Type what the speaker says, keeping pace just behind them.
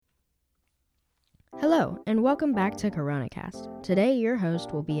Hello, and welcome back to CoronaCast. Today, your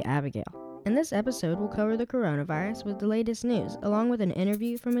host will be Abigail. In this episode, we'll cover the coronavirus with the latest news, along with an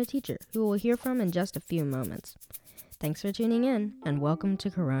interview from a teacher who we'll hear from in just a few moments. Thanks for tuning in, and welcome to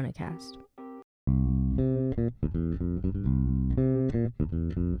CoronaCast.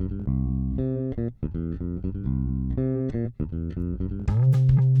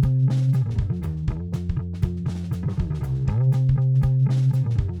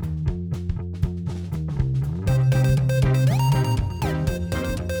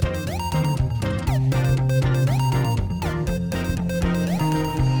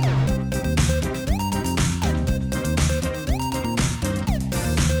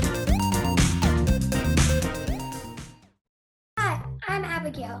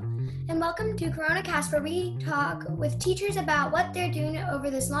 And welcome to CoronaCast, where we talk with teachers about what they're doing over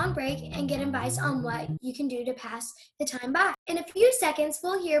this long break and get advice on what you can do to pass the time by. In a few seconds,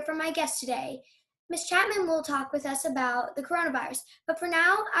 we'll hear from my guest today. Ms. Chapman will talk with us about the coronavirus, but for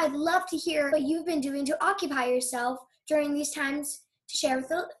now, I'd love to hear what you've been doing to occupy yourself during these times to share with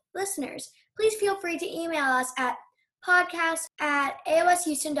the listeners. Please feel free to email us at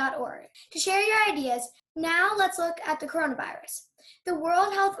podcast@aoshouston.org to share your ideas. Now let's look at the coronavirus. The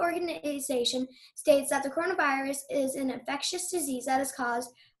World Health Organization states that the coronavirus is an infectious disease that is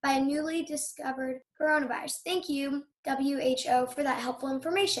caused by a newly discovered coronavirus. Thank you, WHO, for that helpful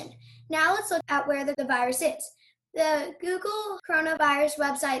information. Now let's look at where the virus is. The Google coronavirus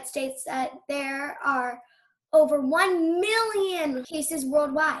website states that there are over 1 million cases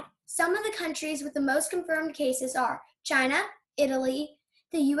worldwide. Some of the countries with the most confirmed cases are China, Italy,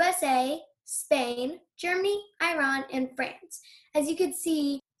 the USA, Spain, Germany, Iran, and France. As you can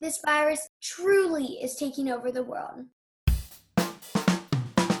see, this virus truly is taking over the world.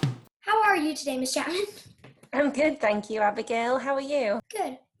 How are you today, Ms. Chapman? I'm good, thank you, Abigail. How are you?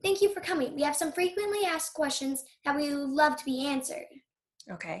 Good. Thank you for coming. We have some frequently asked questions that we would love to be answered.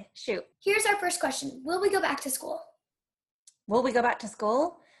 Okay, shoot. Here's our first question. Will we go back to school? Will we go back to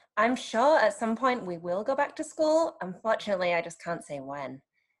school? I'm sure at some point we will go back to school. Unfortunately, I just can't say when.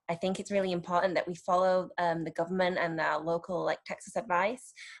 I think it's really important that we follow the government and our local Texas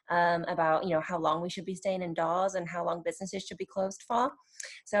advice about how long we should be staying indoors and how long businesses should be closed for.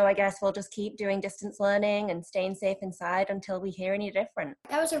 So I guess we'll just keep doing distance learning and staying safe inside until we hear any different.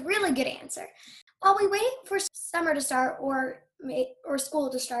 That was a really good answer. While we wait for summer to start or school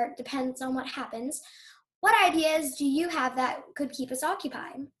to start, depends on what happens, what ideas do you have that could keep us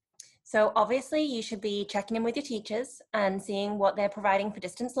occupied? So obviously you should be checking in with your teachers and seeing what they're providing for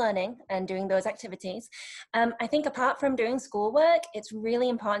distance learning and doing those activities. I think apart from doing schoolwork, it's really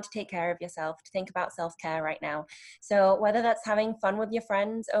important to take care of yourself, to think about self-care right now. So whether that's having fun with your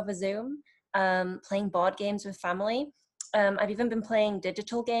friends over Zoom, playing board games with family, I've even been playing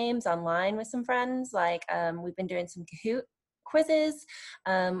digital games online with some friends. We've been doing some Kahoot quizzes.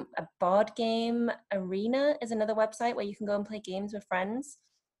 A board game arena is another website where you can go and play games with friends.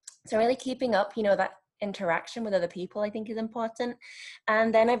 So really keeping up, that interaction with other people, I think is important.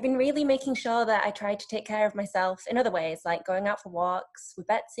 And then I've been really making sure that I try to take care of myself in other ways, like going out for walks with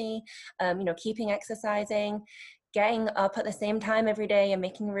Betsy, keeping exercising, getting up at the same time every day and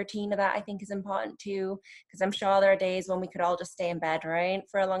making a routine of that, I think is important too, because I'm sure there are days when we could all just stay in bed, right,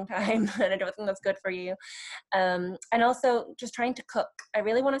 for a long time, and I don't think that's good for you. And also just trying to cook. I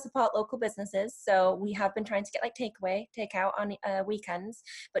really want to support local businesses, so we have been trying to get takeout on weekends,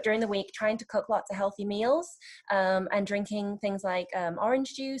 but during the week trying to cook lots of healthy meals and drinking things like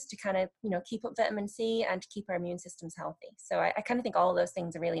orange juice to kind of keep up vitamin C and to keep our immune systems healthy. So I kind of think all of those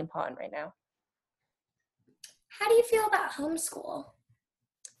things are really important right now. How do you feel about homeschool?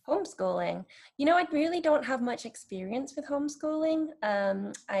 Homeschooling. I really don't have much experience with homeschooling.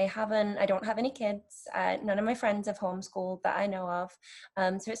 I don't have any kids. None of my friends have homeschooled that I know of.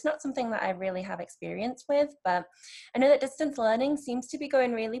 So it's not something that I really have experience with, but I know that distance learning seems to be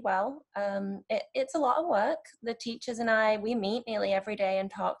going really well. It's a lot of work. The teachers and I, we meet nearly every day and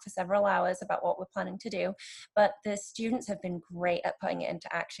talk for several hours about what we're planning to do, but the students have been great at putting it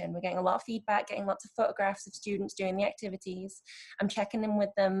into action. We're getting a lot of feedback, getting lots of photographs of students doing the activities. I'm checking in with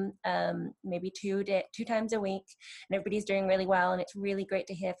them maybe two times a week, and everybody's doing really well, and it's really great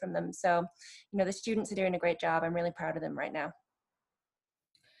to hear from them. So the students are doing a great job. I'm really proud of them right now.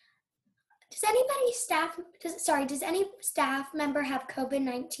 Does any staff member have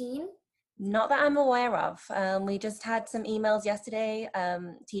COVID-19? Not that I'm aware of. We just had some emails yesterday,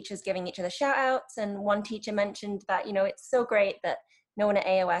 teachers giving each other shout outs, and one teacher mentioned that it's so great that no one at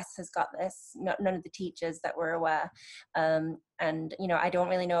AOS has got this, none of the teachers that were aware. And I don't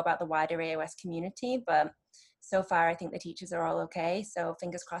really know about the wider AOS community, but so far, I think the teachers are all okay. So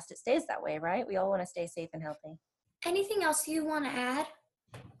fingers crossed it stays that way, right? We all want to stay safe and healthy. Anything else you want to add?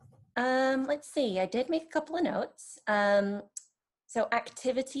 Let's see. I did make a couple of notes. So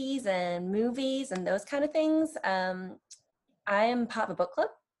activities and movies and those kind of things. I am part of a book club.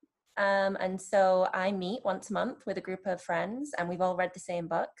 And so I meet once a month with a group of friends, and we've all read the same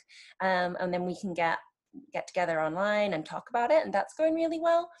book. And then we can get together online and talk about it, and that's going really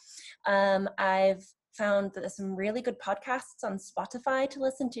well. I've found that there's some really good podcasts on Spotify to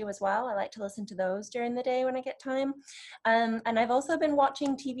listen to as well. I like to listen to those during the day when I get time. And I've also been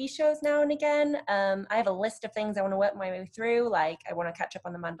watching TV shows now and again. I have a list of things I want to work my way through, like I want to catch up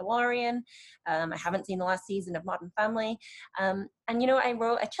on The Mandalorian. I haven't seen the last season of Modern Family. And I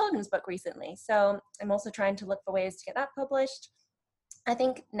wrote a children's book recently, so I'm also trying to look for ways to get that published. I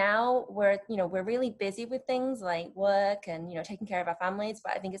think now we're really busy with things like work and, taking care of our families,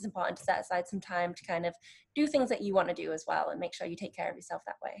 but I think it's important to set aside some time to kind of do things that you want to do as well and make sure you take care of yourself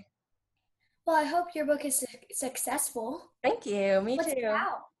that way. Well, I hope your book is successful. Thank you. Me What's too. it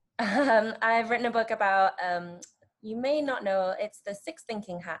about? I've written a book about, you may not know, it's the 6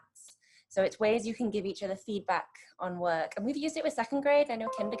 thinking hats. So it's ways you can give each other feedback on work. And we've used it with 2nd grade. I know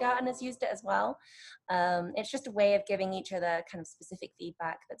kindergarten has used it as well. It's just a way of giving each other kind of specific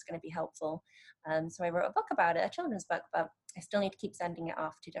feedback that's going to be helpful. So I wrote a book about it, a children's book, but I still need to keep sending it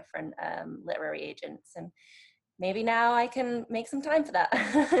off to different literary agents. And maybe now I can make some time for that.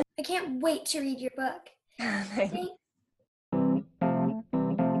 I can't wait to read your book.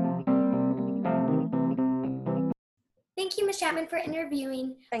 Thank you, Ms. Chapman, for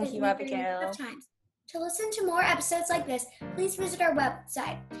interviewing. Thank you, Abigail. To listen to more episodes like this, please visit our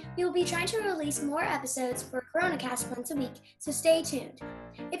website. We will be trying to release more episodes for CoronaCast once a week, so stay tuned.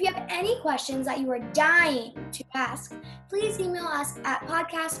 If you have any questions that you are dying to ask, please email us at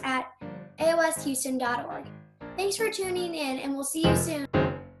podcast@aoshouston.org. Thanks for tuning in, and we'll see you soon.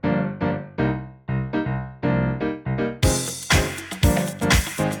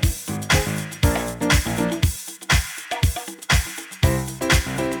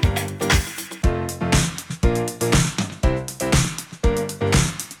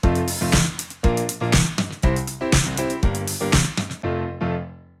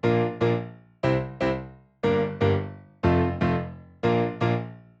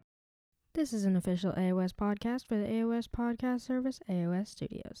 This is an official AOS podcast for the AOS podcast service, AOS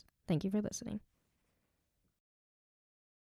Studios. Thank you for listening.